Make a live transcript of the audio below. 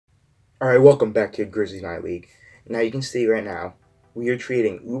Alright, welcome back to Grizzlies My League. Now you can see right now, we are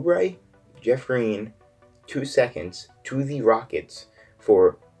trading Oubre, Jeff Green, 2 seconds to the Rockets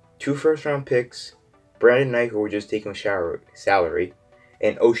for 2 first-round picks, Brandon Knight, who we're just taking salary,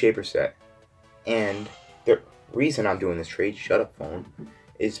 and O'Shea Brissett. And the reason I'm doing this trade, shut up phone,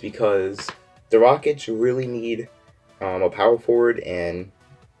 is because the Rockets really need a power forward and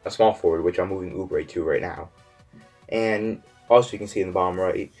a small forward, which I'm moving Oubre to right now. And also you can see in the bottom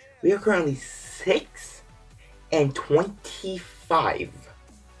right, we are currently 6 and 25.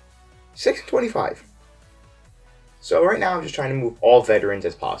 6 and 25. So right now I'm just trying to move all veterans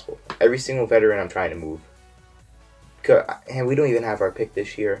as possible. Every single veteran I'm trying to move. And we don't even have our pick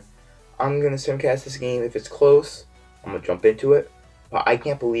this year. I'm going to simcast this game. If it's close, I'm going to jump into it. But I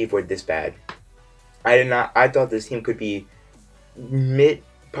can't believe we're this bad. I thought this team could be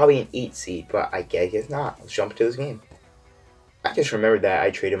probably an 8 seed, but I guess not. Let's jump into this game. I just remembered that I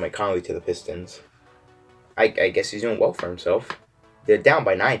traded Mike Conley to the Pistons. I guess he's doing well for himself. They're down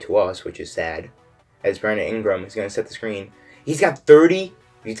by 9 to us, which is sad. As Brandon Ingram is going to set the screen. He's got 30.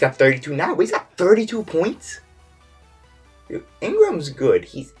 He's got 32 now, but he's got 32 points. Dude, Ingram's good.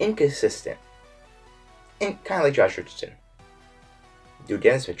 He's inconsistent. And kind of like Josh Richardson. Dude,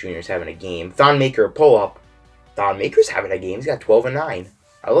 Dennis Smith Jr. is having a game. Thon Maker, pull up. Thon Maker's having a game. He's got 12 and 9.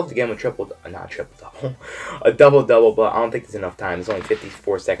 I love to get him a double-double, but I don't think there's enough time. There's only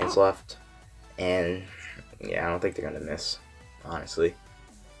 54 seconds left. And, yeah, I don't think they're going to miss, honestly.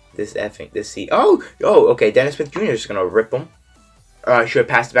 Okay, Dennis Smith Jr. is going to rip them. I should have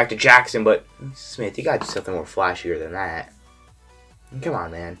passed it back to Jackson, but Smith, you got to do something more flashier than that. Come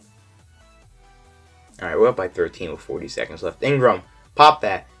on, man. Alright, we're up by 13 with 40 seconds left. Ingram, pop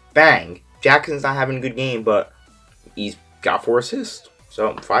that. Bang. Jackson's not having a good game, but he's got 4 assists.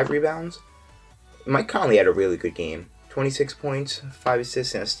 So, 5 rebounds. Mike Conley had a really good game. 26 points, 5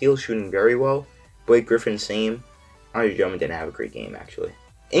 assists, and a steal, shooting very well. Blake Griffin, same. Andre Drummond didn't have a great game, actually.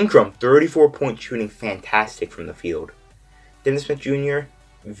 Ingram, 34 points, shooting fantastic from the field. Dennis Smith Jr.,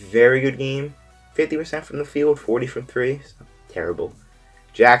 very good game. 50% from the field, 40 from 3. So, terrible.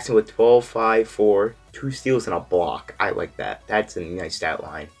 Jackson with 12, 5, 4, 2 steals, and a block. I like that. That's a nice stat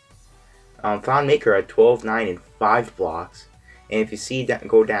line. Thon Maker at 12, 9, and 5 blocks. And if you see that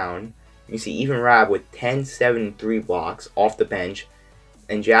go down, you see even Rab with 10, 7, and 3 blocks off the bench.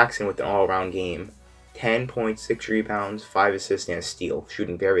 And Jackson with an all-around game. 10 points, 6 rebounds, 5 assists, and a steal.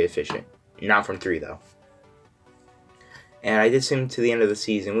 Shooting very efficient. Not from 3, though. And I did see him to the end of the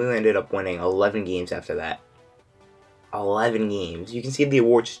season. We ended up winning 11 games after that. 11 games. You can see the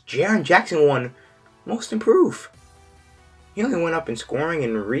awards. Jaren Jackson won Most Improved. He only went up in scoring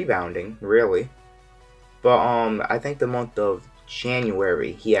and rebounding, really. But I think the month of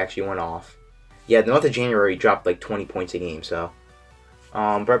January, he actually went off. Yeah, the month of January, he dropped like 20 points a game, so.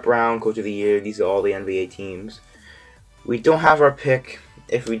 Brett Brown, Coach of the Year, these are all the NBA teams. We don't have our pick.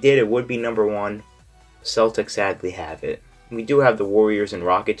 If we did, it would be number 1. Celtics sadly have it. We do have the Warriors and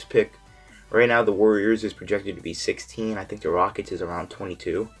Rockets pick. Right now, the Warriors is projected to be 16. I think the Rockets is around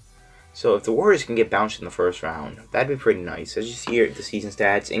 22. So if the Warriors can get bounced in the first round, that'd be pretty nice. As you see here, the season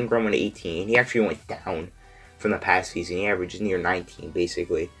stats, Ingram went 18. He actually went down from the past season. He averages near 19,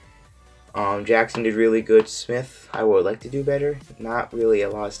 basically. Jackson did really good. Smith, I would like to do better. Not really a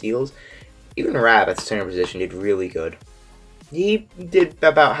lot of steals. Even Rab at the center position did really good. He did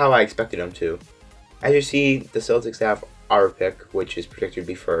about how I expected him to. As you see, the Celtics have our pick, which is projected to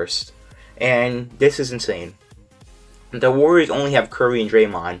be first. And this is insane. The Warriors only have Curry and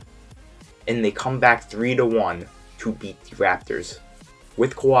Draymond. And they come back 3-1 to beat the Raptors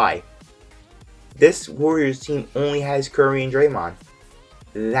with Kawhi. This Warriors team only has Curry and Draymond.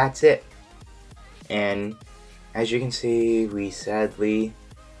 That's it. And as you can see, the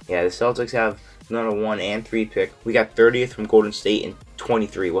Celtics have number 1 and 3 pick. We got 30th from Golden State and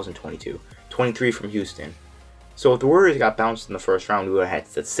 23, it wasn't 22. 23 from Houston. So if the Warriors got bounced in the first round, we would have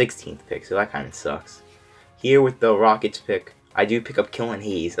had the 16th pick, so that kind of sucks. Here with the Rockets pick, I do pick up Killian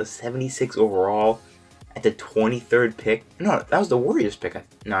Hayes, a 76 overall at the 23rd pick. No, that was the Warriors pick.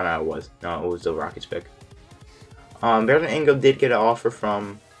 No, it was the Rockets pick. Brandon Ingram did get an offer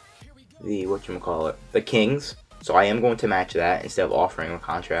from the Kings. So I am going to match that instead of offering a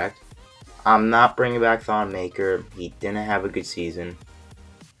contract. I'm not bringing back Thon Maker. He didn't have a good season.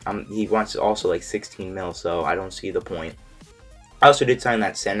 He wants also like 16 mil, so I don't see the point. I also did sign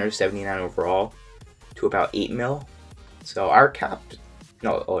that center, 79 overall, to about 8 mil. So our cap,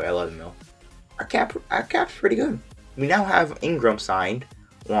 11 mil. Our cap's pretty good. We now have Ingram signed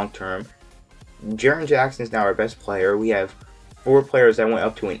long term. Jaren Jackson is now our best player. We have 4 players that went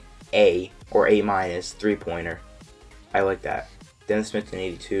up to an A or A- 3-pointer. I like that. Dennis Smith's an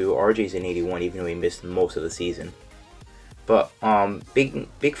 82. RJ's an 81, even though he missed most of the season. But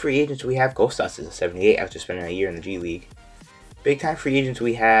big free agents we have. Ghostas is a 78 after spending a year in the G League. Big time free agents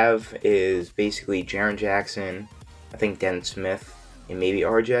we have is basically Jaren Jackson, I think Dennis Smith, and maybe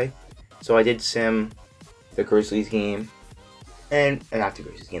RJ. So I did sim the Grizzlies game, and not the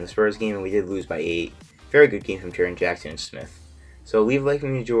Grizzlies game, the Spurs game, and we did lose by 8. Very good game from Jaren Jackson and Smith. So leave a like if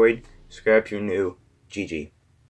you enjoyed. Subscribe if you're new. GG.